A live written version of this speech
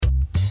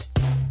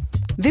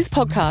This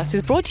podcast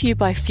is brought to you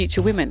by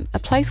Future Women, a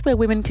place where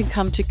women can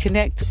come to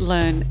connect,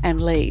 learn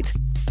and lead.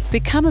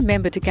 Become a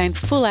member to gain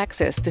full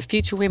access to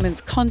Future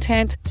Women's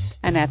content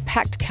and our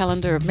packed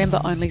calendar of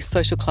member-only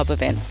social club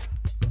events.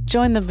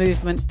 Join the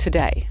movement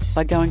today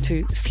by going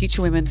to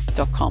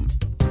futurewomen.com.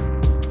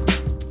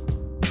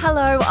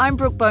 Hello, I'm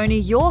Brooke Boney,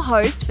 your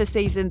host for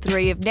Season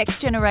 3 of Next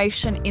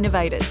Generation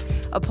Innovators,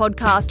 a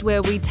podcast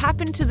where we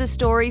tap into the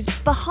stories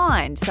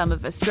behind some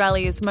of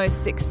Australia's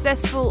most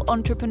successful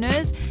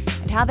entrepreneurs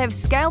and how they've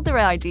scaled their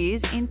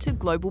ideas into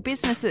global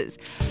businesses.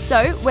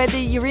 So whether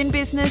you're in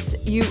business,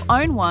 you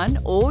own one,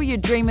 or you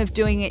dream of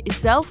doing it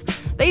yourself,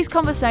 these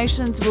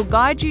conversations will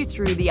guide you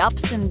through the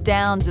ups and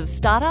downs of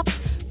startups,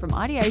 from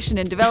ideation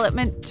and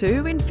development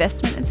to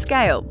investment and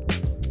scale.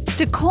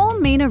 To call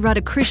Meena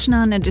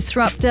Radhakrishnan a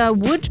disruptor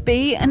would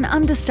be an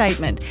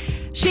understatement.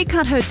 She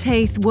cut her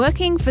teeth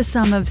working for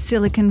some of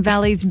Silicon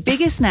Valley's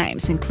biggest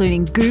names,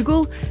 including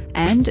Google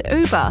and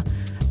Uber.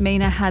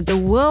 Meena had the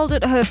world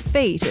at her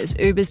feet as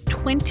Uber's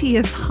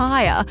 20th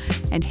hire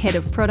and head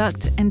of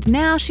product, and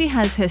now she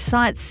has her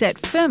sights set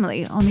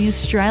firmly on the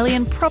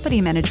Australian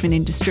property management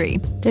industry.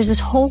 There's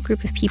this whole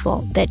group of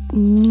people that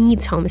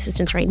needs home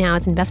assistance right now.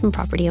 It's investment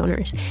property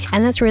owners.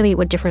 And that's really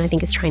what Different, I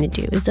think, is trying to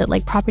do, is that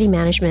like property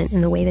management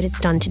in the way that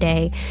it's done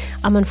today,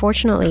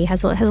 unfortunately,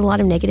 has a lot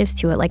of negatives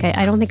to it. Like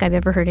I don't think I've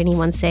ever heard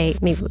anyone say,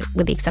 maybe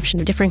with the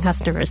exception of Different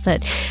customers,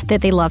 that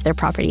they love their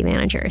property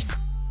managers.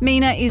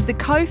 Meena is the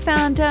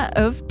co-founder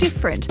of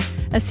Different,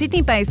 a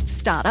Sydney-based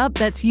startup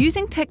that's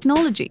using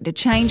technology to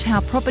change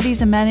how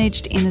properties are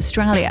managed in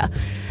Australia.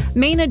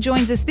 Meena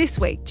joins us this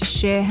week to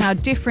share how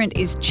Different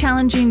is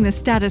challenging the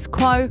status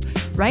quo,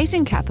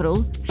 raising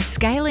capital,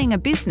 scaling a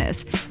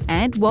business,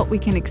 and what we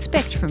can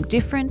expect from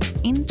Different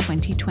in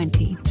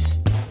 2020.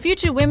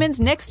 Future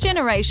Women's Next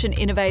Generation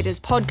Innovators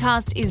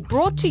podcast is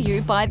brought to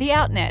you by The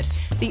Outnet,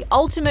 the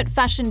ultimate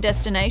fashion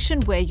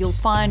destination where you'll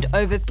find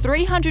over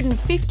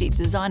 350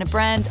 designer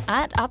brands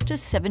at up to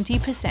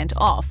 70%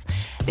 off.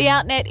 The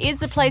Outnet is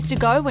the place to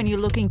go when you're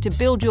looking to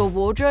build your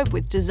wardrobe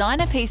with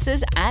designer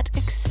pieces at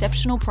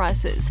exceptional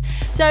prices.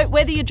 So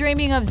whether you're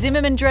dreaming of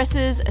Zimmermann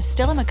dresses, a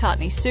Stella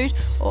McCartney suit,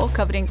 or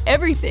coveting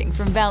everything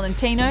from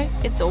Valentino,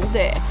 it's all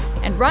there.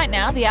 And right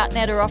now, The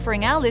Outnet are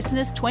offering our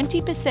listeners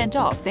 20%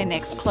 off their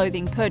next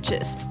clothing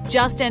purchase.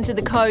 Just enter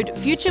the code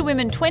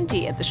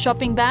FutureWomen20 at the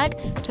shopping bag.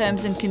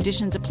 Terms and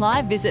conditions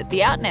apply. Visit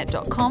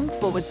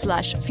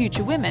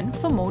theoutnet.com/futurewomen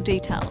for more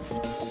details.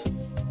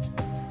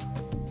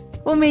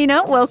 Well,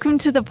 Meena, welcome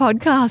to the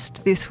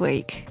podcast this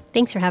week.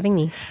 Thanks for having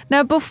me.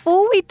 Now,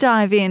 before we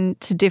dive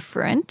into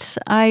Different,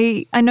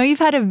 I know you've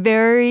had a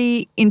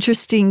very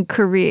interesting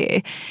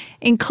career,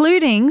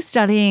 including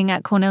studying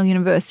at Cornell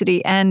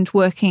University and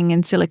working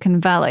in Silicon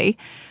Valley.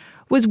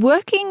 Was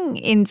working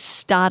in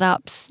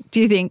startups,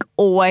 do you think,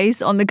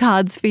 always on the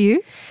cards for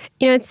you?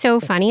 You know, it's so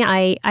funny.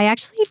 I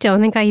actually don't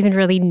think I even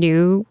really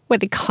knew what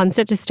the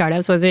concept of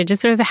startups was. It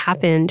just sort of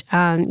happened.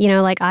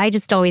 I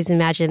just always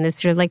imagined this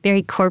sort of like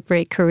very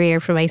corporate career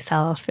for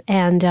myself.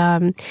 And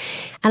when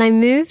I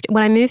moved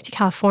to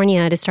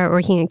California to start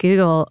working at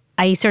Google,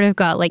 I sort of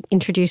got like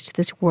introduced to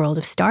this world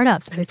of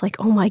startups. And I was like,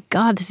 oh my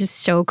God, this is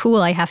so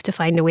cool. I have to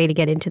find a way to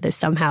get into this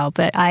somehow.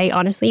 But I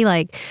honestly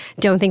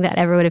don't think that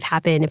ever would have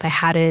happened if I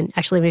hadn't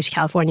actually moved to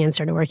California and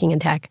started working in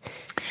tech.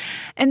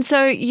 And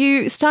so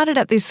you started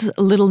up this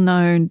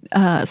little-known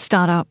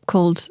startup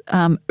called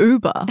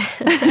Uber.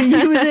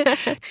 You were the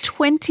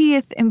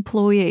 20th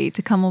employee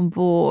to come on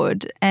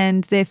board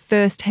and their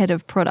first head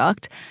of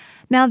product.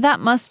 Now, that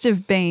must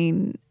have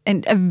been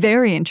a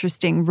very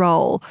interesting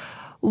role.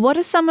 What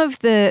are some of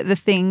the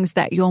things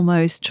that you're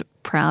most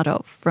proud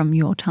of from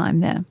your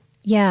time there?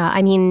 Yeah,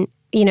 I mean,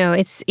 you know,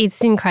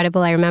 it's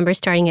incredible. I remember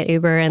starting at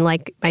Uber and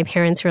like my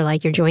parents were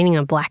like, you're joining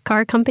a black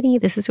car company?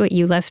 This is what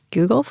you left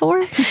Google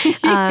for?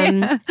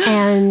 Yeah.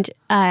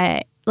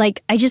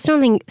 I just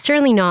don't think,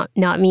 certainly not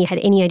me, had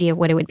any idea of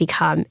what it would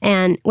become.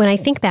 And when I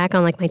think back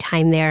on like my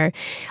time there,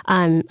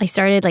 I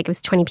started it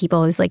was 20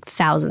 people. It was like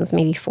thousands,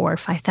 maybe 4,000 or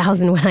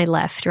 5,000 when I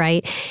left,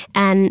 right?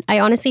 And I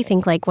honestly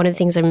think like one of the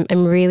things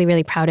I'm really,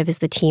 really proud of is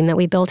the team that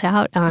we built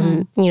out.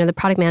 You know, the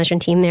product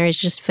management team there is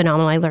just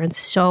phenomenal. I learned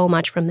so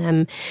much from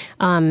them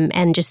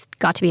and just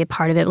got to be a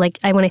part of it.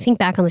 When I think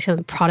back on some of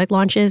the product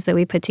launches that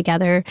we put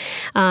together,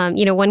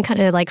 one kind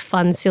of like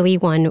fun, silly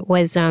one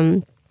was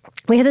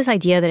we had this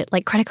idea that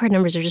credit card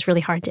numbers are just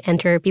really hard to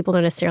enter. People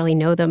don't necessarily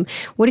know them.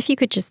 What if you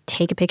could just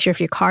take a picture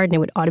of your card and it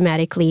would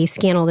automatically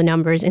scan all the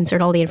numbers,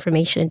 insert all the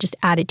information, and just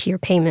add it to your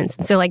payments?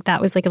 And so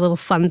that was a little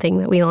fun thing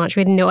that we launched. We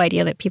had no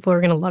idea that people were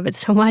going to love it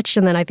so much.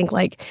 And then I think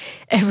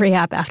every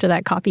app after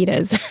that copied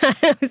us.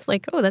 I was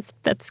like, oh, that's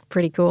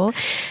pretty cool.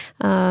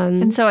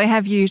 And so I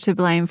have you to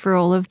blame for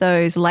all of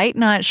those late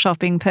night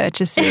shopping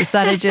purchases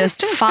that are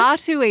just far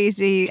too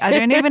easy. I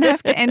don't even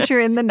have to enter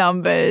in the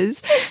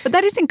numbers. But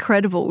that is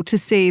incredible to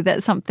see that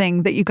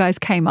something that you guys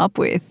came up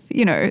with,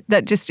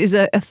 that just is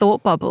a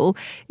thought bubble,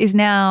 is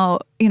now,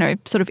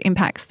 sort of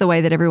impacts the way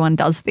that everyone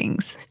does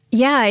things.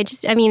 Yeah,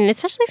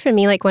 especially for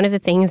me, one of the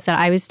things that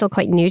I was still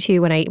quite new to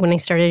when I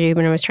started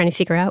Uber and I was trying to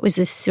figure out was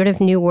this sort of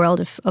new world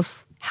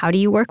of how do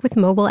you work with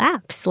mobile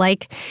apps?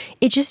 Like,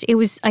 it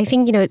was, I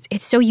think,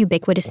 it's so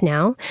ubiquitous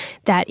now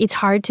that it's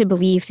hard to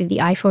believe that the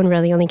iPhone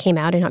really only came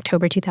out in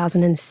October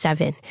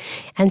 2007.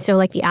 And so,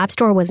 like, the App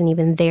Store wasn't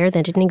even there.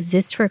 That didn't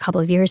exist for a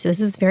couple of years. So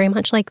this is very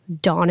much like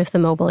dawn of the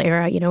mobile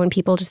era, when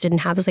people just didn't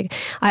have this. Like,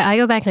 I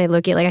go back and I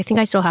look at, like, I think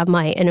I still have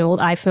an old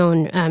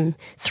iPhone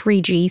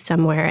 3G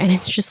somewhere. And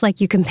it's just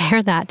like, you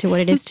compare that to what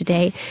it is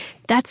today.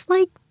 That's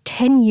like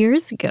 10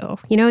 years ago.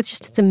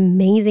 It's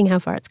amazing how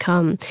far it's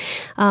come.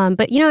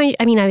 But,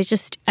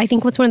 I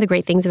think what's one of the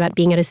great things about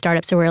being at a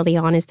startup so early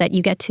on is that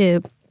you get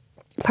to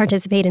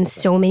participate in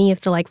so many of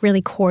the like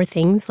really core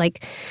things,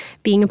 like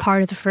being a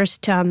part of the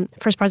first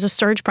parts of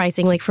surge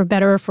pricing, like for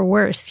better or for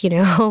worse,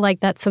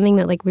 like that's something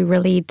that like we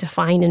really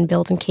defined and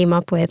built and came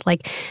up with,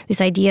 like this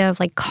idea of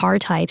like car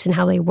types and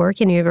how they work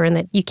in Uber, and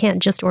that you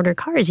can't just order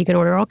cars, you can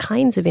order all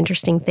kinds of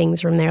interesting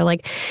things from there.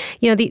 Like,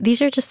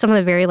 these are just some of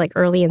the very like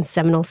early and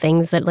seminal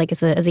things that like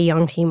as a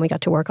young team we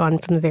got to work on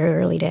from the very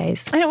early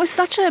days. And it was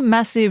such a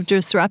massive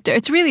disruptor.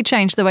 It's really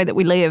changed the way that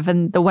we live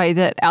and the way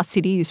that our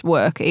cities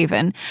work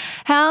even.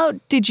 How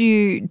did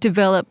you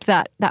develop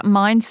that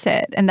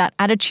mindset and that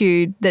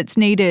attitude that's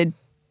needed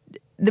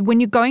when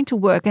you're going to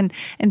work and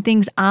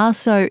things are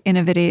so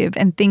innovative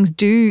and things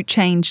do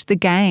change the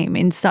game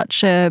in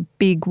such a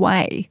big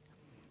way?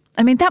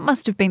 I mean, that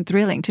must have been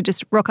thrilling to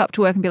just rock up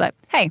to work and be like,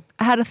 hey,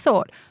 I had a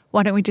thought.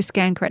 Why don't we just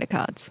scan credit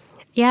cards?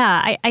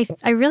 Yeah,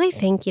 I really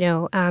think,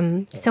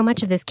 so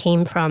much of this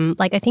came from,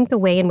 like, I think the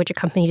way in which a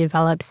company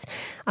develops,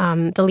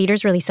 the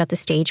leaders really set the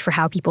stage for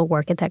how people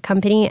work at that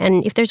company.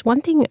 And if there's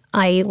one thing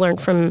I learned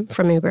from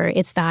Uber,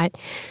 it's that,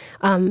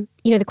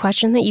 the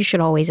question that you should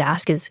always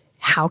ask is,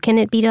 how can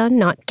it be done?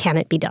 Not can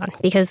it be done?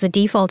 Because the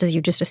default is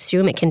you just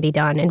assume it can be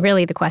done. And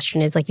really the question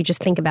is like you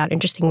just think about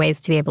interesting ways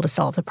to be able to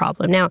solve the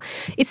problem. Now,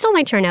 it still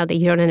might turn out that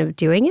you don't end up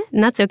doing it,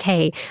 and that's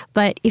okay.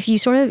 But if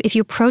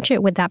you approach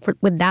it with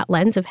that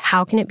lens of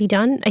how can it be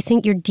done, I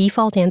think your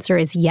default answer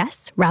is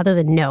yes rather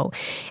than no.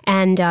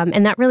 And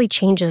that really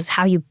changes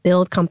how you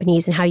build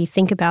companies and how you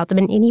think about them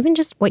and even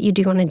just what you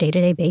do on a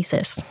day-to-day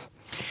basis.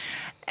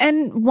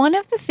 And one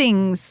of the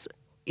things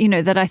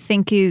that I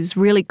think is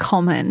really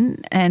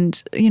common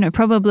and,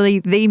 probably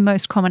the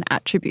most common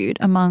attribute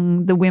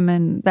among the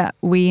women that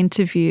we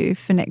interview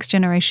for Next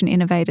Generation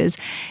Innovators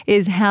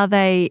is how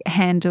they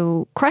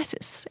handle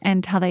crisis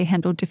and how they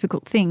handle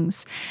difficult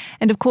things.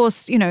 And of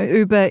course,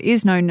 Uber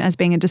is known as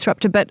being a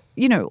disruptor, but,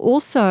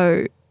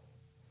 also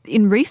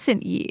in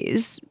recent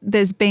years,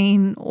 there's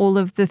been all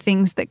of the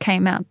things that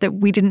came out that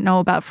we didn't know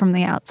about from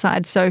the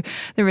outside. So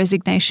the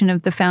resignation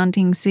of the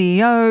founding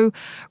CEO,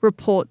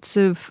 reports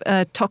of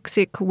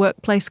toxic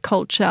workplace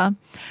culture.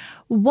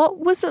 What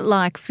was it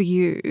like for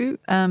you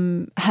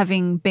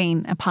having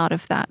been a part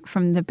of that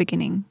from the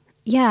beginning?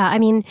 Yeah, I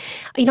mean,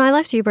 I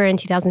left Uber in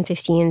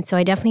 2015, so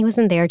I definitely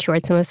wasn't there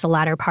towards some of the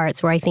latter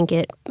parts where I think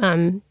it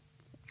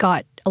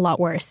got a lot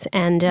worse.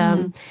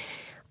 And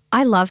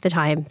I love the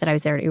time that I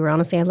was there at Uber.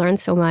 Honestly, I learned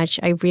so much.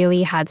 I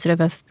really had sort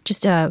of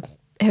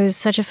it was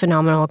such a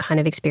phenomenal kind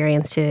of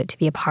experience to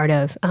be a part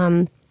of.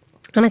 And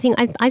I think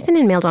I've been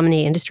in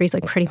male-dominated industries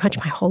like pretty much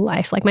my whole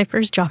life. Like my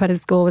first job out of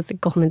school was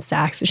at Goldman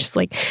Sachs, which is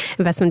like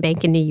investment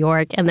bank in New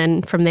York. And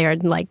then from there,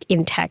 like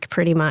in tech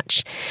pretty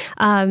much.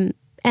 And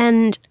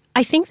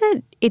I think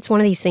that it's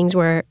one of these things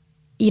where,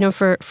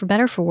 for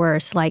better or for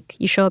worse, like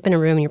you show up in a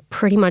room and you're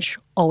pretty much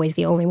always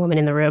the only woman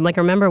in the room. Like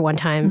I remember one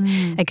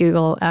time at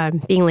Google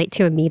being late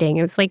to a meeting.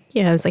 It was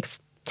like,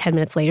 10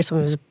 minutes later,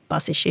 someone was a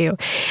bus issue.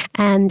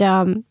 And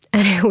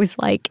it was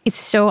like, it's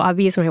so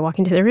obvious when I walk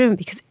into the room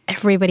because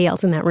everybody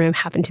else in that room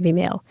happened to be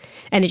male.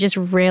 And it just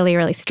really,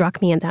 really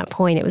struck me at that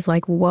point. It was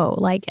like, whoa,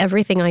 like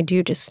everything I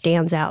do just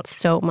stands out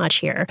so much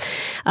here.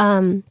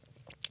 And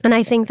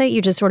I think that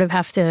you just sort of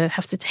have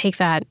to take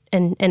that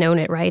and own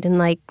it, right? And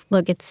like,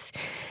 look,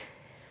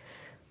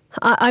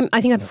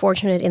 I think I'm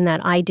fortunate in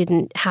that I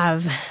didn't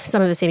have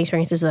some of the same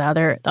experiences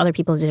that other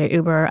people did at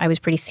Uber. I was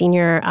pretty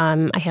senior.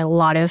 I had a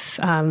lot of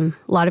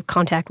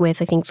contact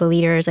with, I think, the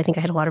leaders. I think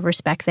I had a lot of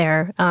respect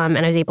there, and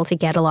I was able to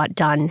get a lot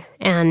done.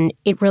 And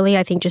it really,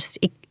 I think,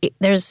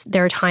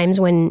 there are times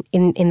when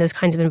in those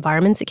kinds of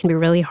environments, it can be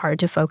really hard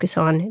to focus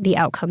on the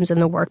outcomes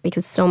and the work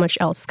because so much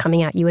else is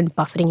coming at you and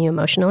buffeting you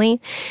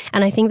emotionally.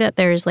 And I think that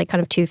there's like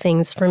kind of two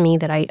things for me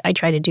that I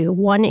try to do.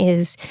 One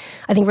is,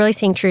 I think, really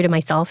staying true to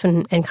myself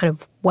and kind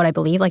of what I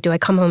believe. Like, do I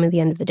come home at the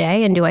end of the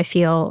day and do I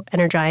feel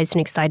energized and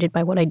excited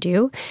by what I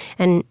do?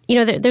 And,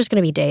 there's going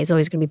to be days,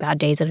 always going to be bad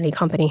days at any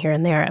company here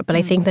and there. But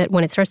I think that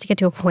when it starts to get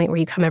to a point where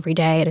you come every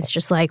day and it's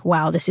just like,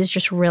 wow, this is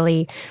just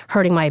really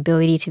hurting my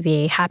ability to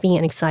be happy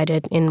and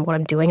excited in what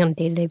I'm doing on a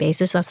day-to-day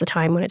basis, that's the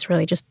time when it's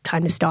really just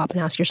time to stop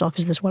and ask yourself,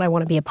 is this what I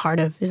want to be a part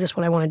of? Is this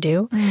what I want to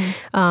do?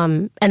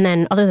 And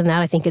then other than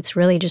that, I think it's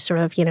really just sort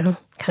of,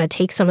 kind of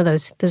take some of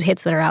those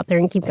hits that are out there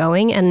and keep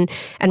going. And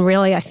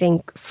really, I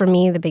think for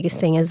me, the biggest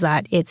thing is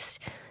that it's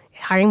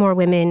hiring more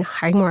women,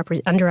 hiring more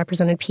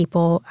underrepresented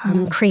people,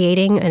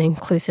 creating an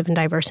inclusive and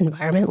diverse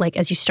environment. Like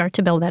as you start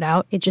to build that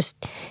out,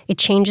 it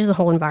changes the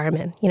whole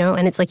environment,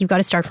 and it's like you've got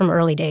to start from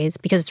early days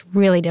because it's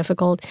really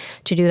difficult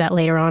to do that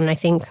later on. And I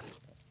think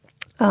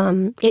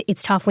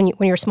It's tough when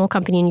you're a small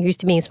company and you're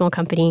used to being a small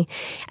company,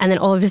 and then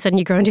all of a sudden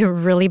you grow into a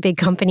really big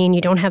company and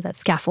you don't have that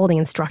scaffolding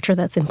and structure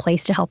that's in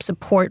place to help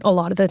support a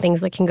lot of the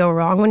things that can go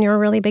wrong when you're a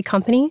really big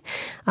company.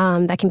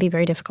 That can be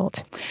very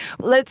difficult.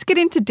 Let's get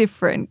into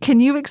Different. Can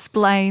you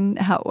explain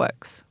how it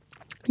works?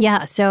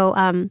 Yeah. So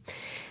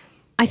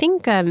I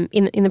think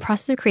in the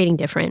process of creating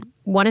Different,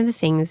 one of the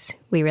things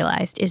we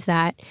realized is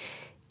that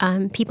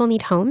people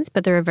need homes,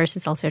 but the reverse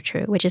is also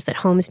true, which is that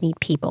homes need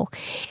people.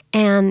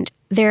 And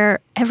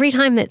every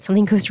time that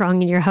something goes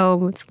wrong in your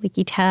home, it's a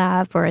leaky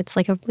tap or it's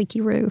like a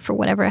leaky roof or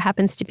whatever it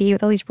happens to be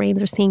with all these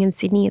rains we're seeing in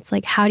Sydney, it's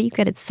like, how do you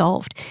get it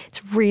solved?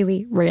 It's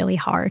really, really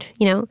hard,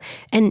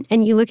 And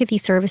you look at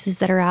these services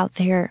that are out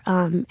there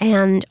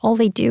and all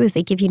they do is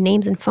they give you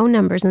names and phone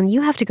numbers and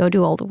you have to go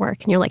do all the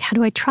work. And you're like, how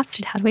do I trust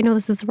it? How do I know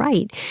this is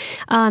right?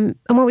 And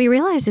what we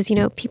realized is,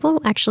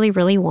 people actually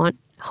really want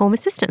home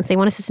assistance. They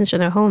want assistance for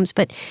their homes,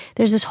 but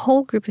there's this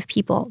whole group of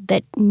people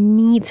that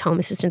needs home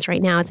assistance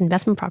right now. It's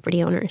investment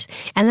property owners.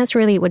 And that's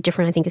really what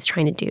Different, I think, is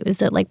trying to do, is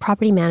that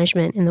property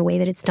management in the way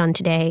that it's done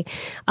today,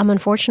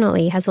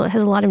 unfortunately, has a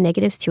lot of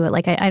negatives to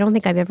it. I don't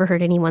think I've ever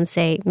heard anyone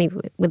say, maybe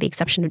with the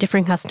exception of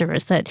Different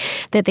customers, that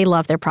they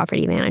love their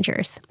property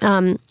managers.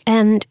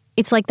 And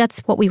it's that's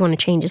what we want to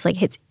change.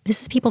 This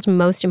is people's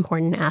most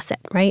important asset,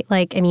 right?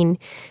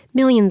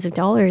 Millions of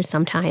dollars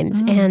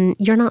sometimes, and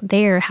you're not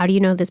there. How do you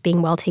know that's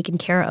being well taken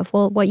care of?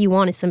 Well, what you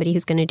want is somebody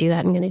who's going to do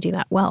that and going to do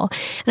that well.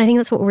 And I think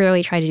that's what we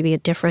really try to be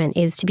Different,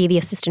 is to be the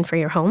assistant for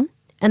your home.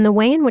 And the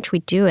way in which we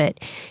do it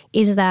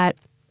is that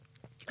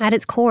at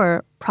its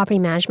core, property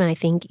management, I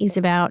think, is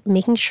about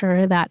making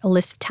sure that a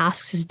list of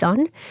tasks is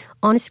done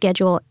on a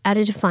schedule at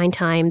a defined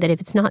time, that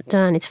if it's not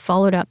done, it's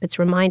followed up, it's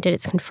reminded,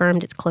 it's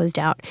confirmed, it's closed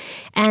out.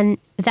 And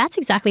that's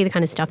exactly the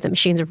kind of stuff that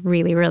machines are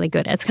really, really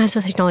good at. It's the kind of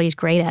stuff technology is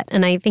great at.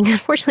 And I think,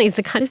 unfortunately, it's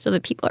the kind of stuff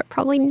that people are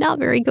probably not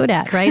very good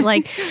at, right?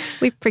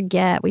 We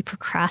forget, we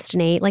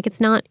procrastinate.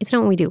 It's not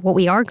what we do. What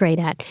we are great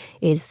at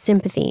is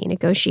sympathy,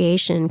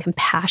 negotiation,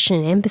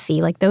 compassion,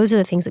 empathy. Those are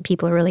the things that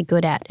people are really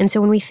good at. And so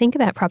when we think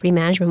about property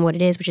management, what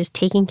it is, which is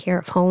taking care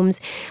of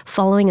homes,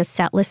 following a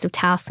set list of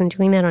tasks and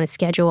doing that on a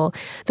schedule,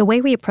 the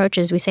way we approach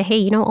is we say,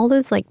 hey, all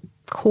those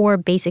core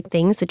basic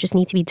things that just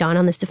need to be done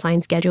on this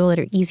defined schedule that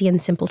are easy and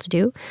simple to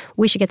do,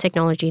 we should get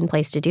technology in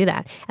place to do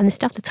that. And the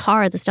stuff that's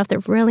hard, the stuff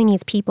that really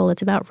needs people,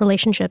 it's about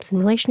relationships and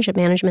relationship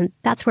management.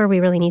 That's where we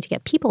really need to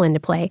get people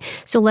into play.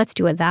 So let's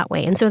do it that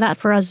way. And so that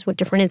for us is what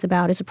Different is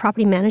about, is a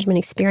property management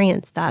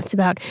experience that's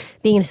about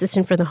being an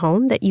assistant for the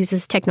home that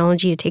uses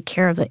technology to take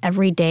care of the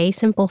everyday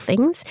simple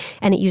things,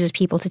 and it uses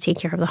people to take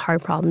care of the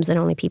hard problems that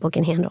only people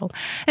can handle.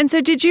 And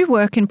so did you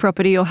work in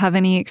property or have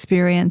any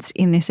experience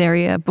in this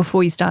area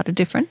before you started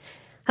Different?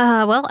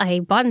 Well,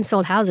 I bought and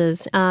sold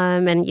houses,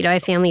 and I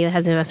have family that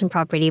has investment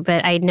property,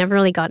 but I'd never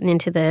really gotten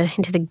into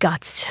the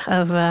guts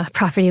of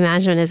property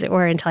management, as it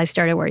were, until I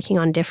started working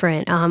on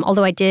Different.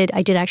 Although I did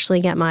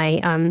actually get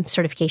my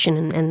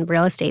certification and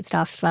real estate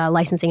stuff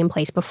licensing in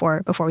place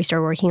before we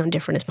started working on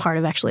Different, as part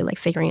of actually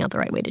figuring out the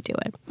right way to do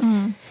it.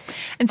 Mm.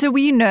 And so, were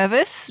you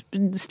nervous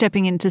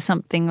stepping into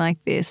something like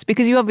this,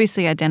 because you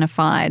obviously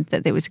identified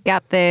that there was a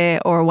gap there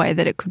or a way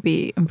that it could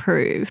be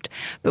improved?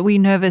 But were you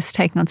nervous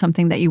taking on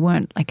something that you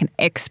weren't an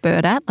expert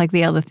at, like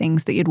the other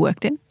things that you'd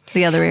worked in,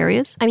 the other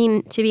areas? I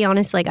mean, to be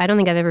honest, I don't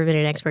think I've ever been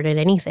an expert at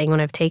anything when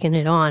I've taken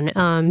it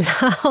on.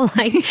 So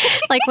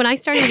when I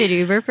started at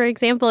Uber, for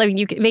example, I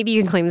mean, maybe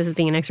you can claim this as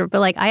being an expert,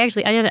 but I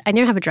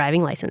didn't have a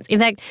driving license. In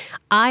fact,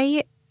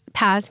 I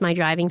passed my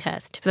driving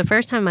test for the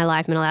first time in my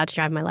life. I've been allowed to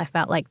drive in my life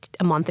about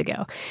a month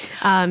ago.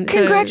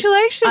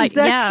 Congratulations!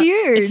 That's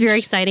huge. It's very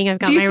exciting. I've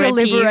got Do you my feel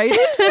red liberated?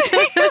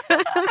 P's.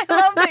 I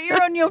love that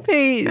you're on your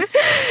P's.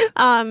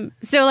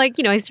 So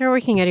I started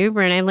working at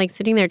Uber, and I'm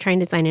sitting there trying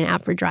to design an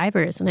app for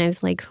drivers, and I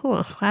was like,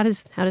 oh, how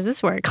does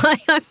this work? I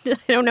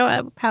don't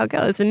know how it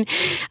goes, and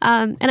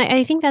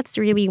I think that's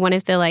really one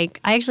of the I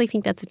actually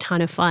think that's a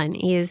ton of fun,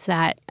 is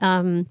that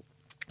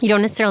you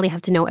don't necessarily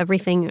have to know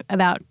everything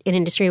about an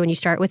industry when you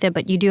start with it,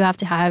 but you do have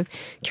to have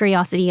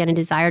curiosity and a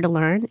desire to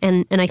learn.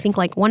 And I think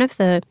one of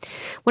the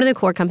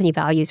core company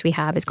values we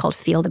have is called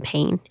Feel the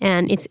Pain.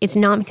 And it's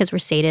not because we're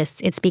sadists.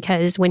 It's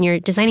because when you're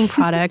designing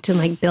product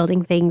and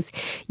building things,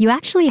 you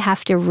actually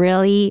have to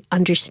really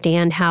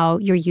understand how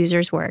your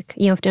users work.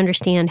 You have to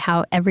understand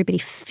how everybody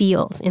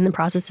feels in the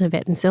process of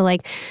it. And so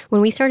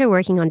when we started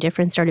working on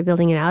Different, started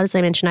building it out, as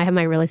I mentioned, I have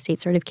my real estate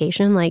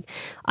certification.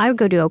 I would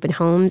go do open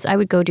homes. I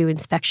would go do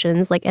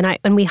inspections.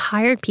 And we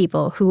hired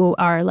people who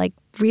are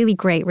really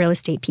great real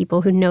estate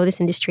people who know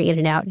this industry in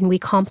and out, and we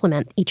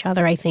complement each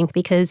other, I think,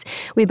 because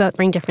we both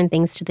bring different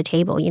things to the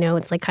table.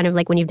 It's kind of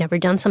when you've never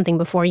done something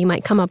before, you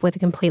might come up with a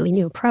completely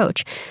new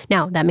approach.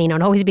 Now, that may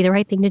not always be the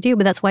right thing to do,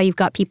 but that's why you've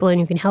got people in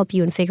who can help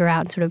you and figure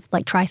out and sort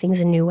of try things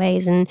in new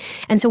ways. And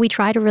so we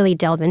try to really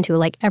delve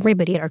into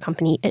everybody at our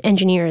company,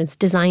 engineers,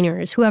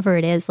 designers, whoever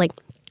it is,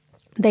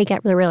 they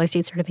get the real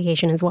estate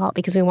certification as well,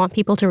 because we want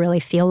people to really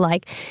feel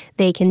like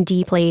they can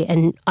deeply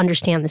and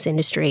understand this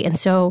industry. And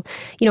so,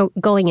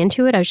 going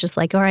into it, I was just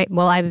like, all right,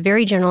 well, I have a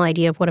very general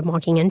idea of what I'm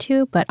walking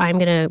into, but I'm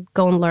going to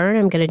go and learn.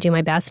 I'm going to do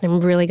my best, and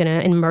I'm really going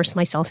to immerse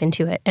myself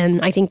into it.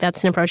 And I think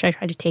that's an approach I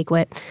try to take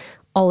with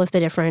all of the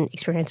different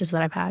experiences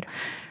that I've had.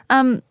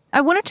 I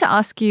wanted to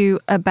ask you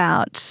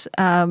about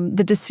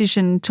the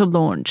decision to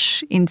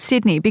launch in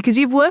Sydney, because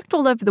you've worked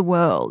all over the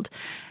world,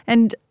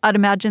 and I'd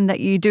imagine that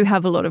you do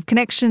have a lot of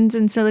connections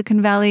in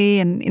Silicon Valley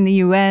and in the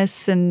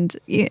US. And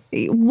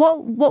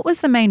what was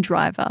the main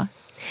driver?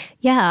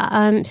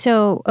 Yeah.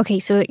 So I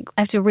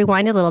have to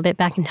rewind a little bit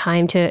back in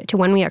time to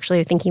when we actually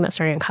were thinking about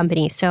starting a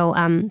company. So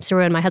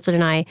Saroon, my husband,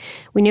 and I,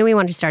 we knew we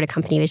wanted to start a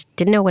company. We just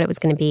didn't know what it was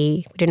going to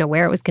be. We didn't know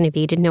where it was going to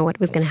be. Didn't know what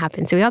was going to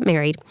happen. So we got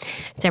married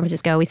in San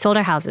Francisco. We sold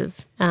our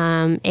houses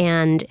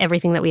and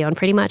everything that we owned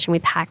pretty much. And we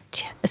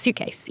packed a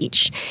suitcase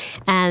each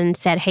and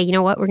said, hey, you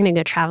know what? We're going to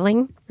go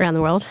traveling around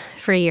the world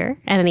for a year.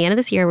 And at the end of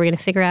this year, we're going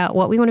to figure out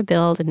what we want to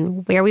build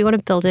and where we want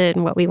to build it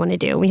and what we want to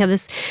do. We have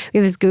this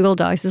Google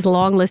Docs, this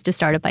long list of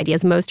startup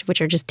ideas, most of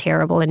which are just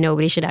terrible and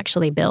nobody should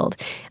actually build.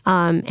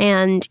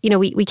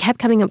 We kept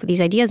coming up with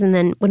these ideas. And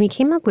then when we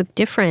came up with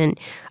different,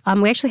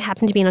 we actually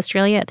happened to be in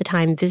Australia at the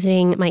time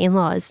visiting my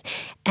in-laws.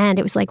 And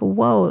it was like,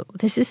 whoa,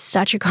 this is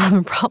such a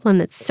common problem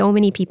that so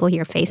many people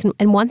here face.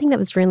 And one thing that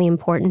was really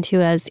important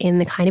to us in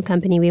the kind of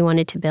company we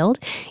wanted to build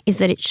is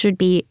that it should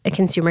be a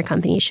consumer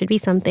company. It should be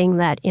something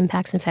that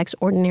impacts and affects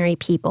ordinary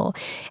people.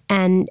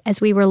 And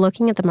as we were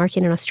looking at the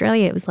market in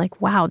Australia, it was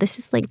like, wow, this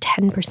is like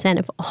 10%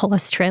 of all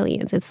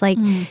Australians. It's like,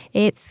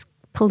 it's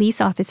police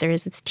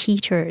officers, it's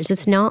teachers.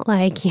 It's not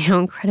like,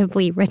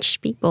 incredibly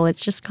rich people.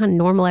 It's just kind of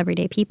normal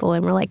everyday people.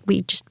 And we're like,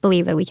 we just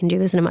believe that we can do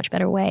this in a much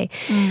better way.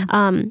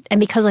 And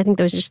because I think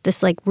there was just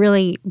this like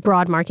really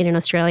broad market in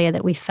Australia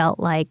that we felt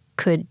like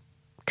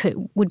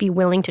would be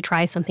willing to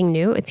try something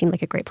new, it seemed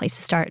like a great place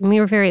to start. And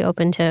we were very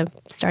open to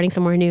starting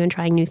somewhere new and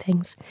trying new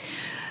things.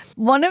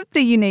 One of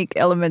the unique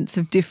elements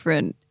of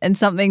Different, and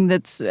something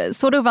that's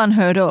sort of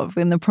unheard of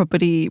in the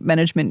property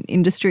management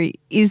industry,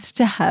 is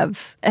to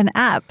have an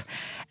app.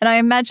 And I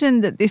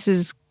imagine that this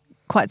is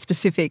quite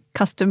specific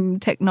custom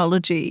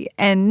technology.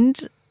 And,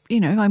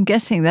 I'm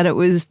guessing that it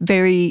was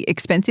very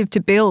expensive to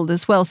build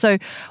as well. So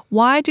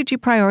why did you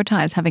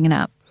prioritize having an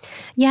app?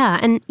 Yeah.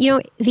 And,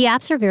 the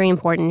apps are very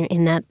important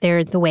in that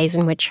they're the ways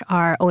in which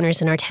our owners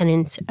and our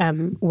tenants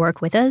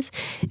work with us.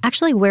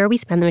 Actually, where we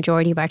spend the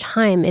majority of our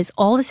time is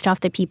all the stuff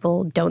that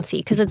people don't see.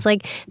 Because it's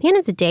like, at the end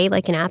of the day,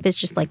 like an app is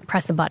just like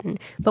press a button.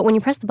 But when you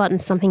press the button,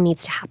 something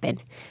needs to happen,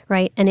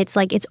 right? And it's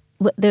like,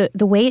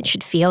 the way it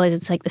should feel is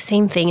it's like the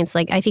same thing. It's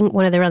like, I think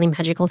one of the really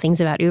magical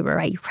things about Uber,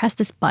 right? You press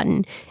this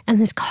button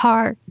and this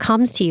car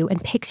comes to you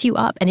and picks you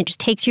up and it just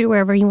takes you to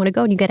wherever you want to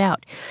go and you get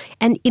out.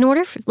 And in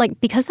order for,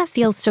 because that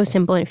feels so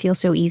simple and it feels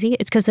so easy,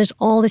 it's because there's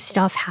all this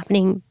stuff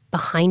happening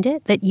behind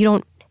it that you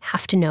don't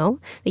have to know,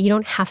 that you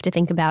don't have to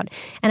think about.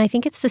 And I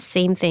think it's the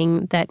same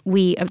thing that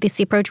it's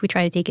the approach we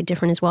try to take it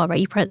different as well, right?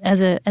 You press,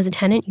 as a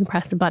tenant, you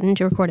press a button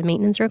to record a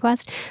maintenance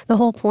request. The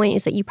whole point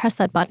is that you press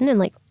that button and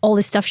like all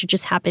this stuff should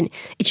just happen.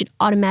 It should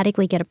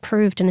automatically get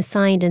approved and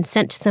assigned and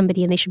sent to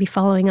somebody, and they should be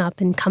following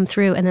up and come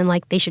through, and then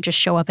like they should just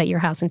show up at your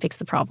house and fix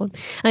the problem.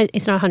 And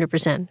it's not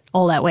 100%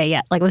 all that way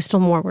yet. Like there's still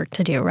more work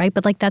to do, right?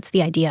 But like that's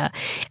the idea.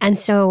 And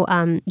so,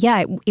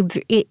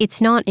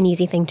 it's not an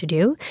easy thing to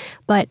do,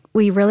 but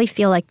we really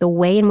feel like the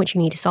way in which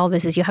you need to solve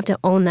this is you have to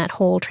own that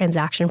whole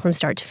transaction from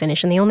start to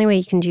finish. And the only way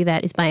you can do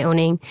that is by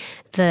owning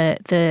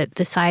the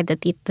side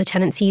that the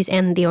tenant sees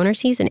and the owner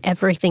sees and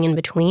everything in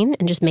between,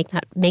 and just make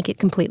it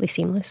completely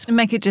seamless. And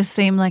make it just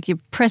seem like you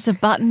press a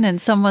button and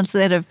someone's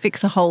there to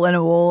fix a hole in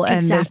a wall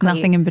and there's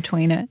nothing in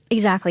between it.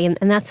 Exactly.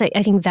 And that's,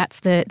 I think that's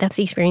the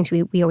experience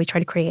we always try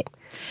to create.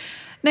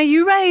 Now,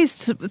 you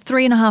raised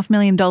 $3.5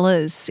 million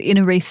in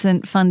a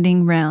recent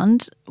funding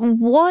round.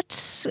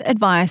 What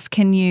advice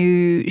can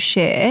you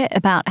share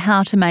about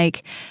how to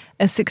make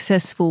a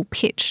successful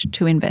pitch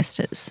to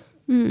investors?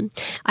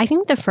 I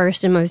think the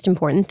first and most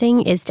important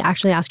thing is to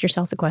actually ask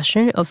yourself the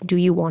question of, do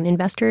you want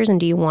investors and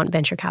do you want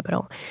venture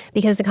capital?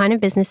 Because the kind of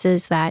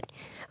businesses that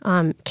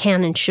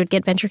can and should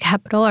get venture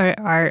capital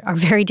are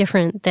very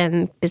different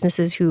than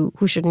businesses who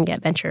shouldn't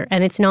get venture.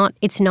 And it's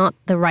not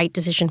the right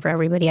decision for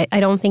everybody. I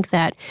don't think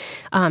that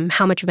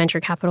how much venture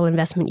capital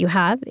investment you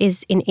have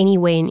is in any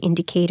way an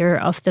indicator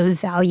of the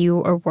value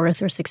or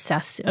worth or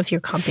success of your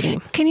company.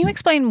 Can you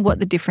explain what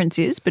the difference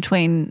is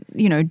between,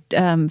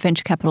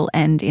 venture capital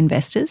and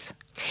investors?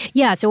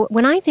 Yeah. So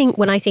when I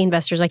say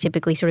investors, I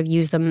typically sort of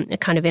use them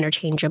kind of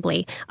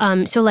interchangeably.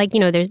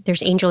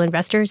 There's angel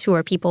investors who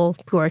are people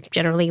who are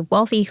generally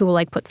wealthy who will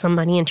like put some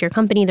money into your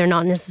company. They're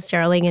not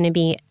necessarily going to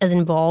be as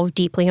involved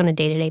deeply on a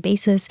day-to-day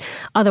basis.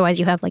 Otherwise,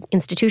 you have like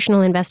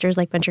institutional investors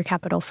like venture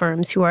capital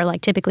firms who are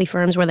like typically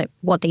firms where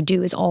what they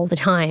do is all the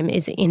time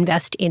is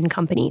invest in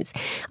companies.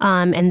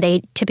 And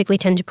they typically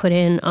tend to put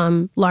in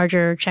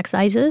larger check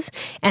sizes.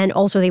 And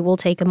also they will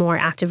take a more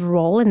active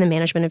role in the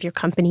management of your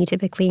company,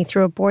 typically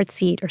through a board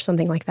seat or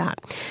something like that.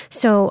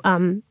 So,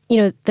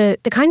 the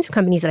kinds of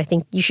companies that I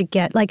think you should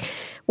get, like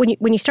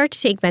when you start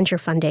to take venture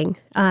funding,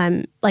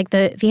 like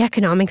the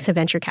economics of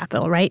venture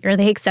capital, right? Or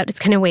they accept it's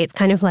kind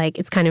of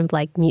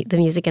like the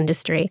music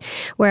industry,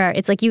 where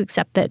it's like you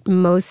accept that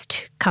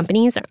most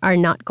companies are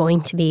not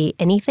going to be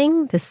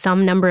anything. There's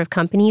some number of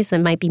companies that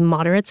might be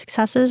moderate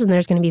successes, and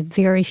there's going to be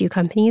very few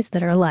companies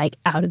that are like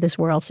out of this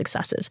world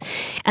successes.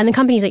 And the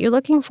companies that you're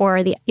looking for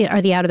are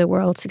the out of the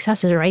world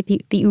successes, right?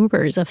 The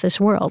Ubers of this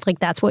world. Like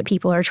that's what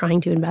people are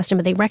trying to invest in,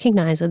 but they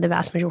recognize that the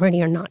vast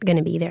majority are not going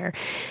to be there.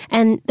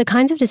 And the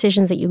kinds of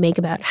decisions that you make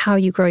about how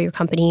you grow your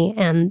company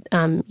and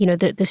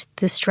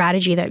the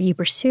strategy that you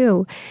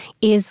pursue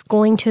is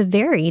going to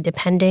vary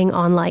depending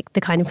on like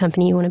the kind of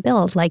company you want to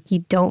build. Like you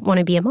don't want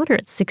to be a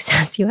moderate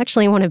success. You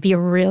actually want to be a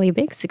really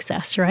big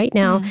success. Right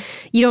now,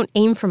 you don't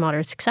aim for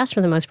moderate success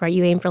for the most part.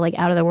 You aim for like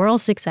out of the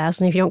world success.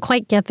 And if you don't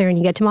quite get there and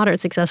you get to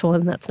moderate success, well,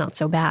 then that's not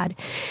so bad.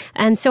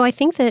 And so I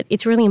think that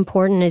it's really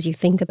important as you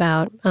think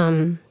about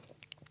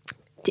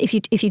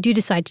if you do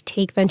decide to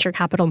take venture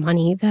capital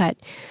money, that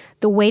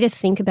the way to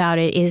think about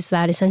it is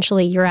that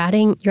essentially you're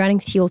adding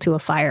fuel to a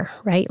fire,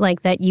 right?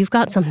 Like that you've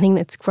got something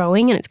that's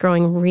growing and it's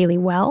growing really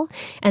well,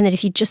 and that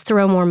if you just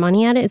throw more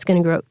money at it, it's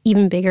going to grow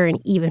even bigger and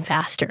even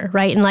faster,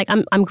 right? And like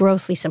I'm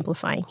grossly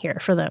simplifying here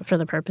for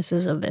the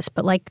purposes of this,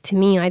 but like to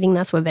me, I think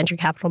that's what venture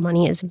capital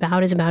money is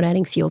about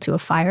adding fuel to a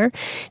fire.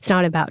 It's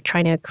not about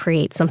trying to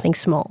create something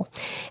small.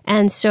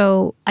 And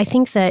so I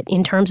think that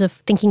in terms of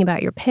thinking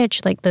about your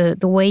pitch, like the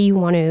way you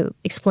want to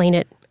explain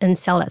it and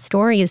sell that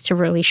story is to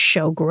really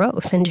show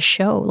growth and to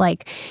show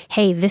like,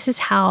 hey, this is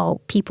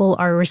how people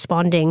are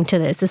responding to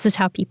this. This is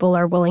how people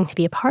are willing to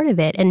be a part of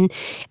it. And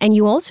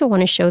you also want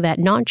to show that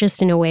not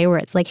just in a way where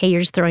it's like, hey, you're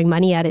just throwing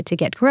money at it to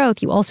get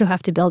growth. You also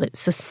have to build it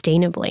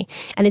sustainably.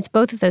 And it's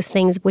both of those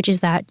things, which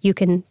is that you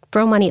can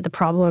throw money at the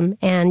problem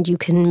and you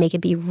can make it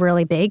be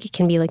really big. It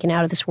can be like an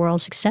out of this world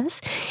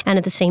success. And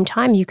at the same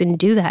time, you can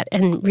do that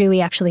and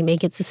really actually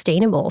make it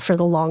sustainable for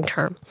the long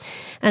term.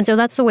 And so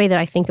that's the way that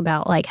I think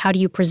about like, how do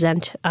you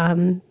present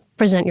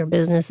your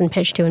business and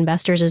pitch to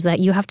investors, is that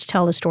you have to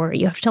tell a story.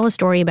 You have to tell a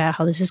story about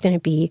how this is going to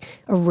be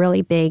a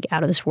really big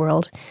out of this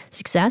world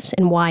success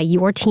and why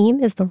your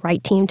team is the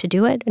right team to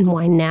do it and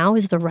why now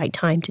is the right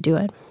time to do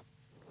it.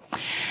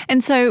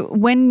 And so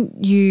when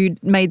you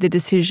made the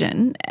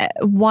decision,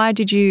 why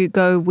did you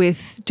go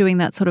with doing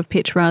that sort of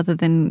pitch rather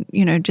than,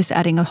 just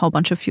adding a whole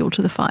bunch of fuel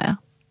to the fire?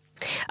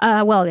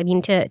 Well, I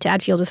mean, to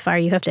add fuel to the fire,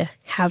 you have to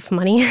have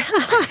money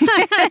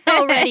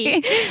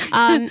already.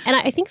 And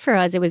I think for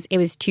us, it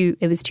was two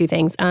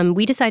things.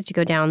 We decided to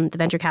go down the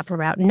venture capital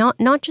route,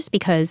 not just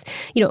because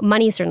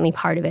money is certainly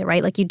part of it,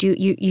 right? Like you do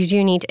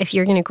need, if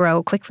you're going to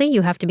grow quickly,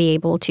 you have to be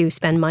able to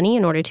spend money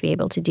in order to be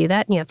able to do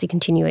that, and you have to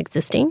continue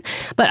existing.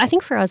 But I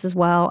think for us as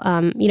well,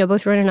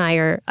 both Run and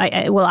I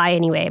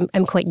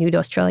I'm quite new to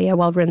Australia,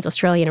 while Run's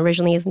Australian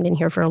originally, hasn't been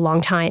here for a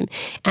long time,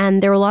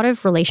 and there were a lot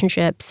of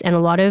relationships and a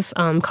lot of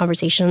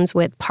conversations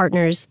with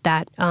partners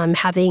that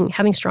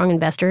having strong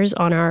investors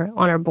on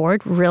our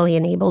board really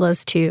enabled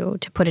us to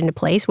put into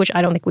place, which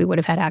I don't think we would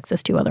have had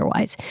access to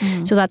otherwise.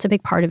 So that's a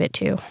big part of it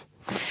too.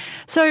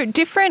 So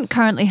Different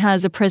currently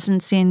has a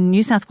presence in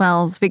New South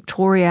Wales,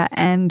 Victoria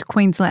and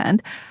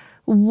Queensland.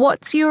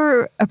 What's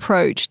your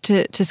approach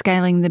to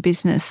scaling the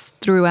business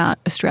throughout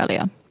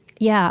Australia?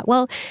 Yeah,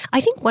 well, I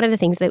think one of the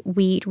things that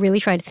we really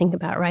try to think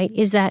about, right,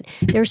 is that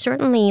there's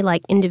certainly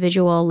like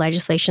individual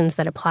legislations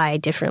that apply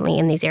differently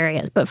in these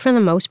areas. But for the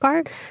most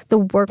part, the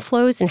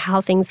workflows and how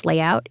things lay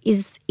out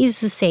is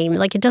the same.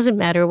 Like it doesn't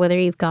matter whether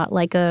you've got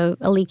like a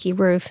leaky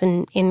roof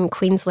in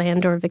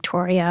Queensland or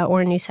Victoria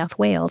or New South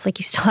Wales, like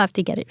you still have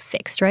to get it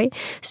fixed, right?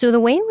 So the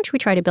way in which we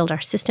try to build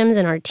our systems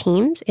and our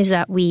teams is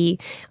that we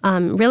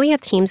really have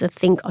teams that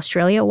think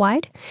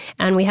Australia-wide,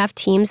 and we have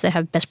teams that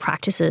have best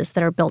practices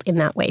that are built in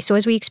that way. So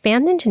as we expand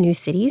into new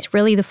cities,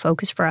 really the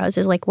focus for us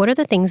is like, what are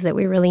the things that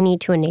we really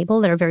need to enable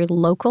that are very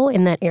local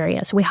in that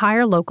area? So we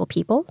hire local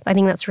people. I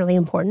think that's really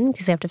important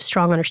because they have to have a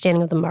strong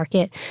understanding of the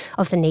market,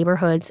 of the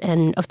neighborhoods,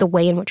 and of the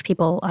way in which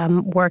people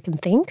work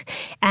and think.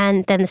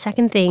 And then the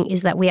second thing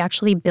is that we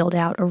actually build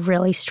out a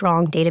really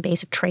strong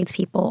database of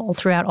tradespeople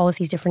throughout all of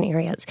these different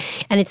areas.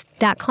 And it's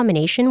that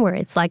combination where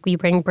it's like we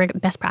bring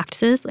best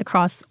practices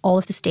across all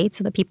of the states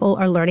so that people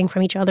are learning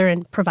from each other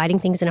and providing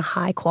things in a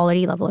high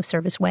quality level of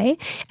service way,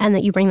 and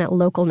that you bring that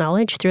local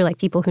knowledge through like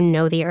people who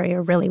know the area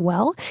really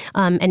well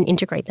and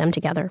integrate them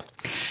together.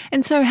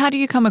 And so how do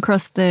you come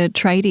across the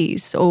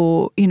tradies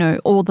or,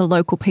 all the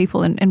local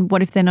people? And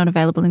what if they're not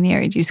available in the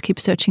area? Do you just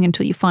keep searching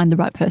until you find the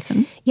right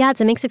person? Yeah,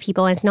 it's a mix of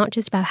people. And it's not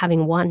just about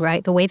having one,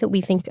 right? The way that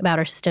we think about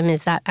our system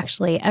is that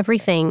actually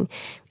everything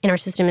in our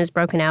system is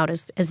broken out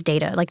as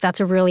data. Like that's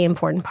a really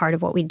important part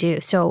of what we do.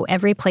 So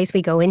every place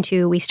we go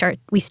into, we start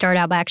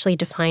out by actually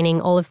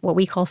defining all of what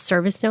we call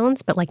service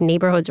zones, but like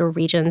neighborhoods or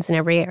regions in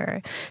every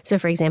area. So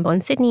for example,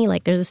 in Sydney,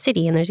 like there's a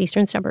city and there's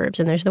eastern suburbs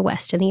and there's the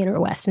west and the inner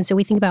west. And so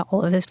we think about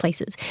all of those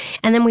places.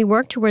 And then we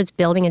work towards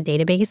building a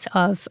database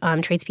of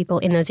tradespeople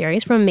in those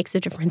areas from a mix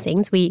of different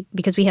things.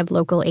 Because we have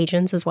local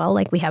agents as well,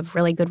 like we have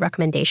really good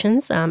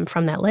recommendations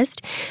from that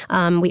list.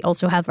 We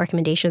also have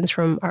recommendations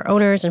from our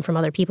owners and from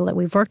other people that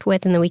we've worked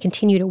with, and then we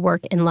continue to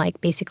work and like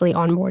basically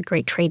onboard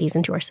great tradies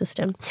into our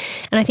system.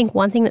 And I think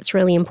one thing that's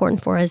really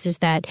important for us is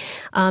that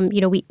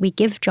we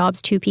give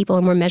jobs to people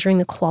and we're measuring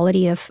the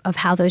quality of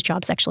how those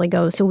jobs actually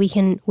go. So we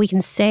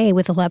can say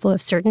with a level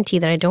of certainty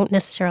that I don't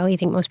necessarily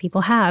think most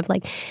people have,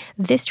 like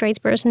this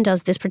tradesperson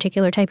does this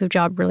particular type of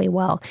job really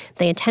well.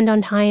 They attend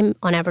on time.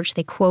 On average,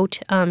 they quote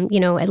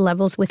at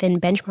levels within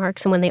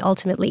benchmarks. And when they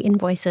ultimately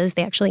invoice us,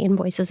 they actually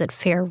invoice us at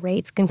fair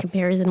rates in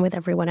comparison with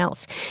everyone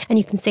else. And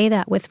you can say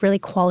that with really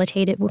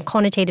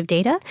quantitative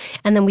data.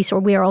 And then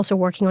we are also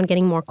working on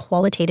getting more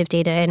qualitative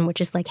data in,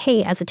 which is like,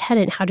 hey, as a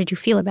tenant, how did you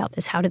feel about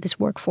this? How did this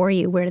work for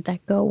you? Where did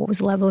that go? What was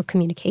the level of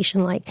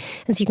communication like?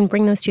 And so you can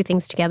bring those two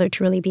things together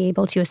to really be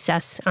able to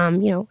assess,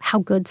 how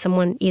good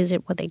someone is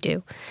at what they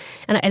do.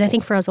 And I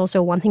think for us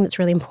also, one thing that's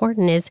really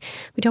important is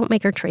we don't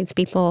make our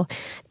tradespeople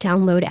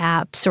download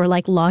apps or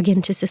like log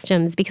into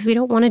systems because we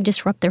don't want to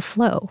disrupt their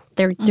flow.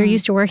 They're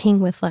used to working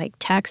with like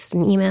text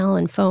and email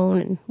and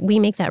phone, and we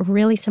make that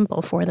really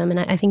simple for them. And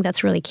I think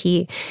that's really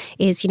key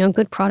is,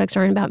 good products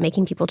aren't about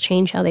making people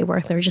change how they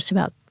work. They're just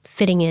about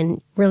fitting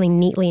in really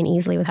neatly and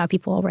easily with how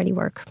people already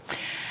work.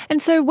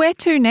 And so where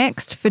to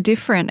next for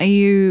Different?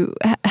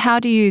 How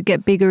do you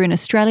get bigger in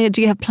Australia?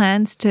 Do you have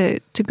plans to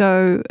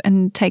go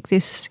and take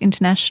this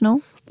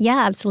international?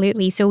 Yeah,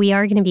 absolutely. So we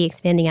are going to be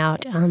expanding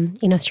out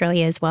in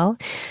Australia as well.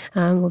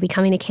 We'll be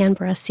coming to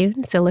Canberra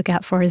soon, so look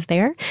out for us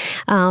there.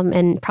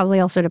 And probably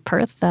also to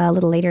Perth a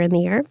little later in the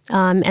year.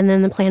 And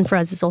then the plan for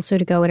us is also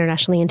to go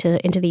internationally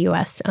into the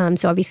US.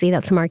 So obviously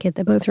that's a market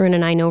that both Rune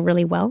and I know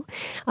really well.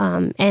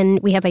 And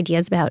we have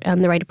ideas about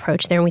the right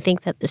approach there. And we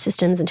think that the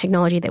systems and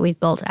technology that we've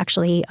built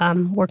actually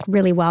work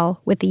really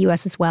well with the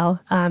US as well.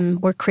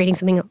 We're creating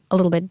something a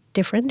little bit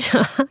different,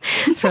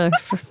 for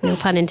no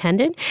pun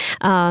intended.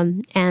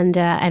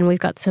 And we've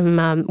got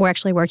some, we're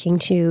actually working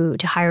to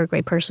hire a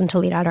great person to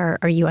lead out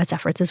our US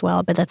efforts as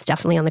well, but that's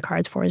definitely on the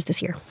cards for us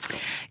this year.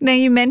 Now,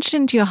 you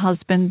mentioned your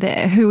husband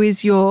there, who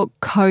is your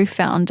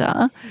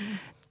co-founder.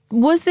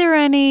 Was there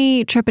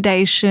any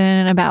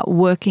trepidation about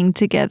working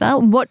together?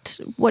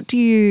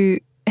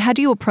 How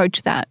do you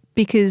approach that?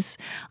 Because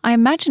I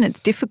imagine it's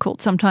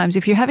difficult sometimes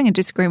if you're having a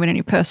disagreement in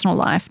your personal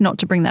life not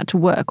to bring that to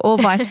work, or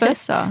vice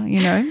versa,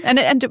 And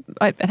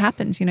it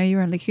happens,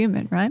 you're only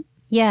human, right?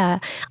 Yeah,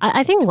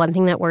 I think one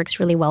thing that works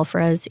really well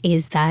for us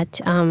is that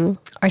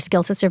our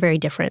skill sets are very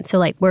different. So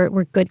like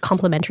we're good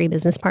complementary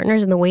business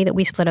partners, and the way that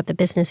we split up the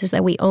business is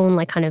that we own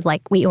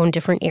we own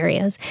different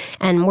areas,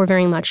 and we're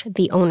very much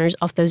the owners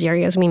of those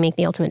areas. We make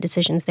the ultimate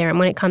decisions there. And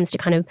when it comes to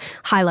kind of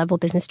high level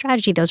business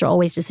strategy, those are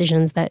always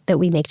decisions that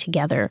we make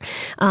together.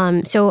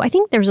 So I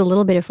think there's a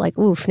little bit of like,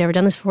 oof, never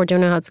done this before,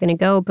 don't know how it's going to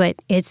go, but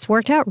it's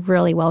worked out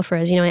really well for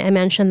us. I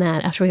mentioned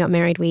that after we got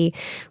married, we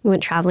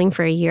went traveling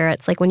for a year.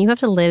 It's like when you have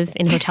to live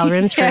in hotel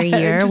rooms for a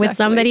year with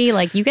somebody,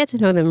 like you get to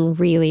know them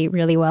really,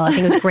 really well. I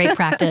think it was great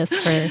practice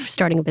for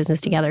starting a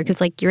business together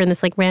because like you're in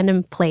this like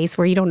random place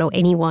where you don't know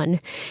anyone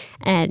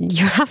and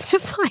you have to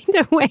find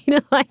a way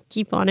to like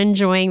keep on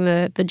enjoying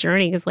the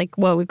journey. It's like,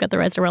 whoa, we've got the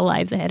rest of our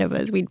lives ahead of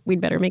us.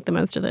 We'd better make the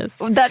most of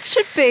this. That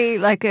should be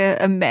like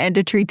a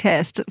mandatory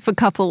test for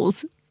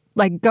couples.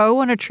 Like go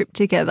on a trip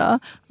together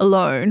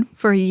alone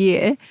for a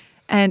year,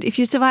 and if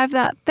you survive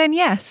that, then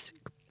yes,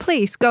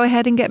 please go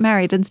ahead and get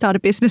married and start a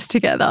business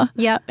together.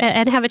 Yeah,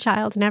 and have a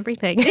child and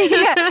everything.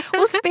 Yeah.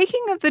 Well,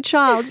 speaking of the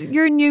child,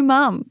 you're a new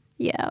mum.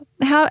 Yeah.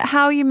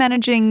 How are you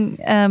managing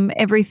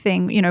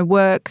everything?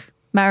 Work,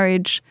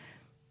 marriage,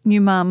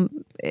 new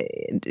mum.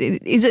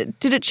 Did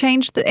it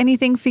change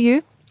anything for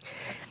you?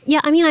 Yeah,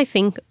 I mean, I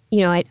think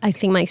I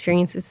think my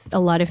experience is a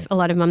lot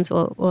of mums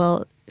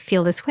will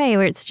feel this way,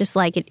 where it's just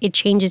like it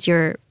changes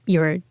your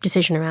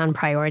decision around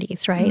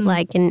priorities, right? Mm-hmm.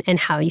 Like and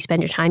how you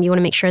spend your time. You want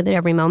to make sure that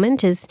every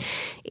moment is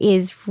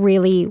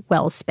really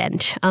well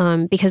spent,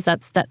 because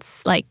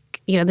that's like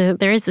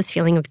there is this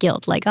feeling of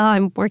guilt, like, oh,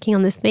 I'm working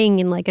on this thing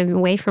and like I'm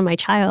away from my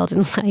child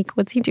and like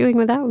what's he doing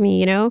without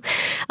me,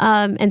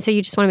 and so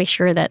you just want to make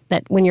sure that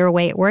when you're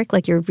away at work,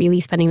 like you're really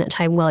spending that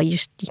time well. You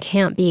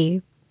can't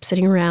be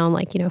sitting around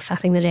like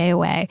faffing the day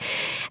away,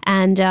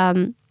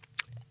 and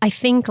I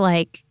think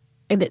like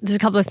there's a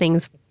couple of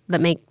things that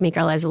make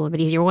our lives a little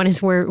bit easier. One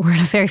is we're in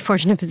a very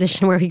fortunate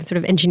position where we can sort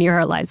of engineer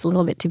our lives a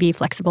little bit to be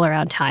flexible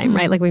around time, mm-hmm.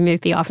 right? Like we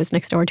moved the office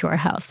next door to our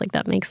house. Like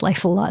that makes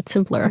life a lot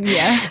simpler.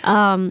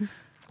 Yeah.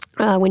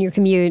 When your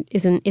commute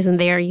isn't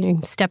there, you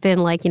can step in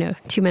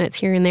 2 minutes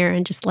here and there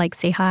and just like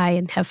say hi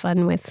and have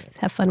fun with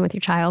your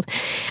child.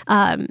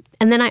 And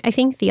then I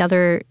think the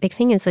other big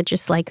thing is that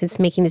just like it's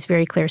making this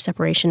very clear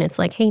separation. It's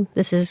like, hey,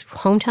 this is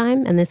home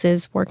time and this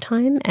is work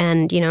time,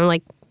 and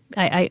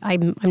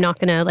I'm not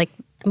going to, like,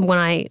 when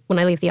I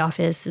leave the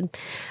office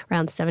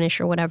around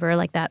 7-ish or whatever,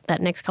 like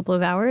that next couple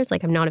of hours,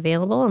 like I'm not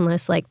available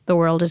unless like the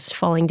world is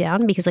falling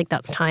down, because like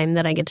that's time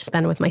that I get to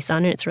spend with my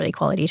son, and it's really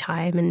quality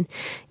time. And,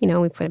 you know,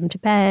 we put him to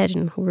bed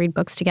and we read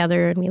books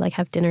together and we like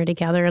have dinner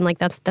together. And like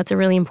that's a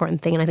really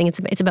important thing. And I think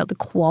it's about the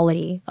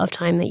quality of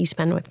time that you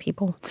spend with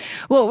people.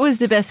 What was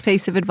the best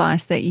piece of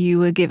advice that you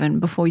were given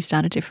before you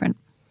started Different?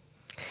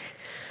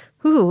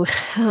 Ooh,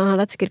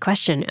 that's a good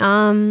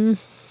question.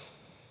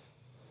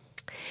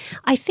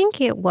 I think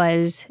it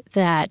was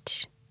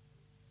that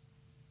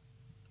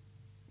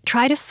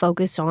try to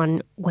focus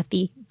on what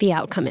the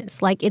outcome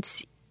is. Like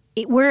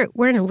we're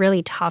in a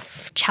really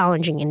tough,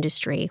 challenging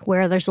industry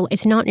where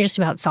it's not just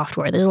about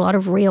software. There's a lot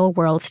of real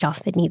world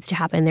stuff that needs to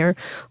happen. There are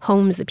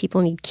homes that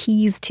people need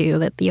keys to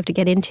that you have to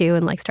get into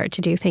and like start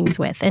to do things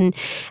with. And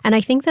I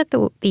think that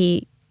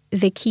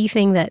the key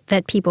thing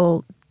that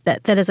people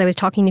that as I was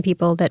talking to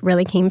people that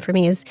really came for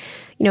me is,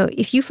 you know,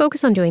 if you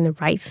focus on doing the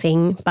right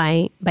thing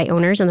by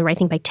owners and the right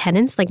thing by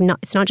tenants, like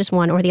it's not just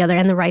one or the other,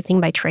 and the right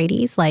thing by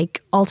tradies,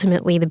 like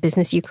ultimately the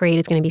business you create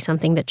is going to be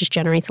something that just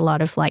generates a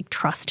lot of like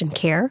trust and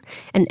care.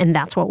 And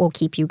that's what will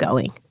keep you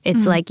going.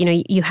 It's like, you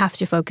know, you have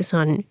to focus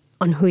on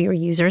who your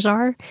users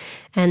are.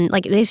 And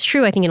like it's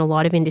true, I think, in a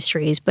lot of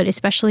industries, but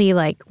especially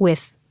like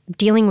with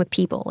dealing with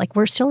people. Like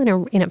we're still in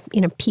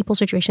a people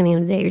situation at the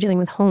end of the day. You're dealing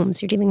with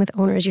homes, you're dealing with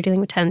owners, you're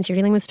dealing with tenants, you're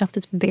dealing with stuff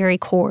that's very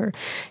core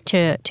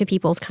to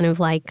people's kind of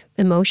like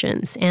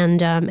emotions.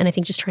 And I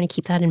think just trying to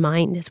keep that in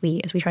mind as we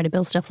try to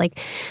build stuff.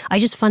 Like I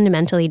just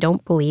fundamentally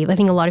don't believe, I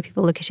think a lot of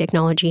people look at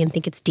technology and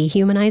think it's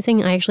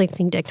dehumanizing. I actually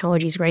think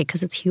technology is great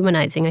because it's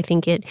humanizing. I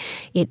think it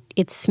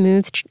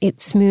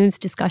smooths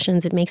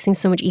discussions. It makes things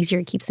so much easier.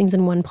 It keeps things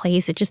in one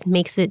place. It just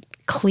makes it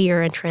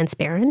clear and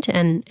transparent.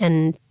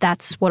 And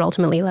that's what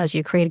ultimately allows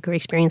you to create a great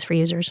experience for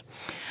users.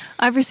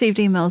 I've received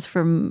emails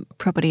from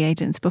property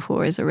agents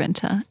before as a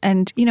renter,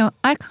 and, you know,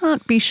 I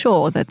can't be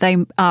sure that they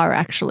are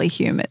actually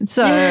human.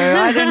 So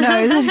I don't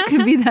know that it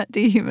could be that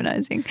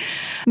dehumanizing.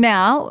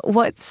 Now,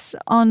 what's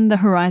on the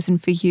horizon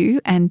for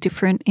you and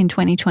Different in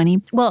 2020?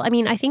 Well, I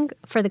mean, I think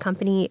for the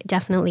company,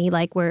 definitely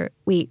like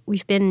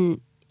we've been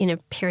in a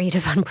period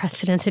of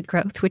unprecedented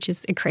growth, which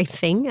is a great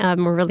thing.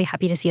 We're really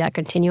happy to see that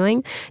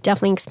continuing.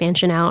 Definitely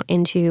expansion out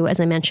into,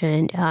 as I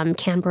mentioned,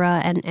 Canberra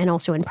and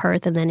also in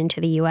Perth, and then into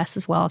the US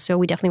as well. So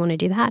we definitely want to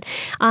do that.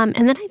 And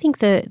then I think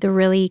the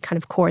really kind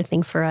of core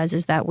thing for us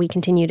is that we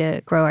continue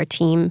to grow our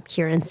team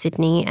here in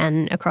Sydney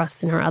and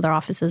across in our other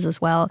offices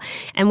as well.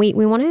 And we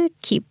want to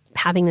keep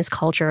having this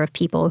culture of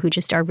people who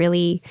just are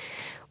really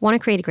want to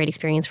create a great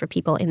experience for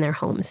people in their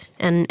homes.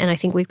 And I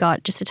think we've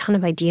got just a ton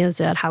of ideas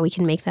about how we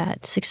can make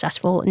that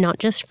successful, not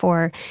just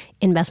for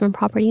investment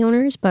property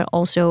owners, but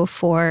also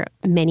for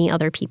many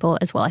other people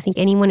as well. I think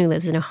anyone who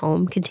lives in a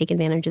home can take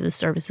advantage of the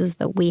services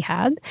that we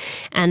have.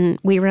 And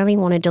we really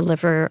want to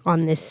deliver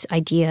on this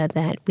idea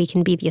that we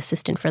can be the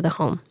assistant for the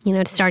home. You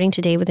know, starting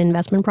today with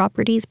investment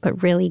properties,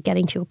 but really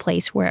getting to a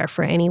place where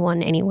for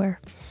anyone, anywhere.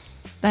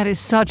 That is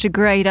such a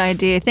great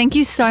idea. Thank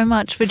you so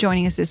much for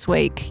joining us this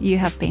week. You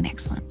have been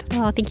excellent.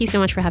 Oh, thank you so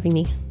much for having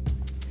me.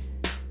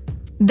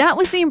 That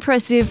was the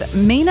impressive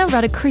Meena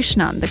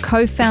Radhakrishnan, the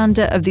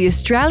co-founder of the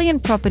Australian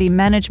property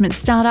management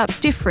startup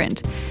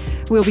Different.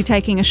 We'll be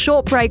taking a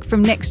short break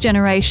from Next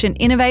Generation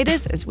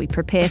Innovators as we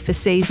prepare for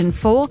Season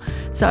 4.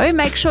 So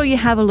make sure you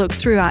have a look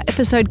through our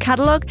episode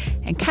catalogue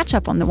and catch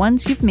up on the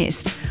ones you've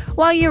missed.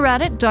 While you're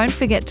at it, don't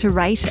forget to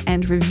rate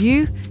and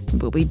review.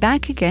 We'll be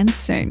back again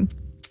soon.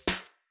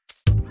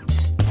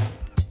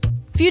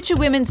 Future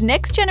Women's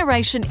Next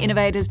Generation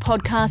Innovators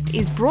podcast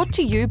is brought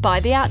to you by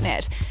The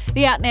Outnet.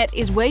 The Outnet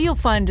is where you'll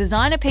find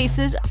designer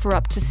pieces for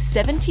up to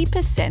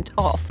 70%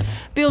 off.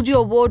 Build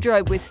your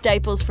wardrobe with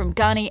staples from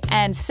Garni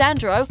and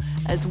Sandro,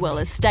 as well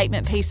as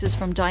statement pieces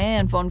from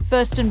Diane von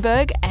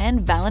Furstenberg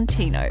and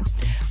Valentino.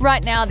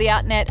 Right now, The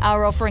Outnet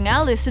are offering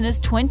our listeners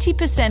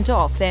 20%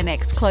 off their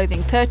next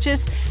clothing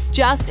purchase.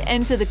 Just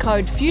enter the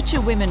code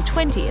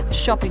FutureWomen20 at the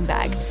shopping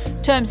bag.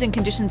 Terms and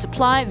conditions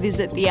apply.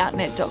 Visit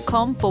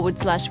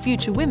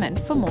theoutnet.com/futurewomen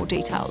for more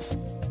details.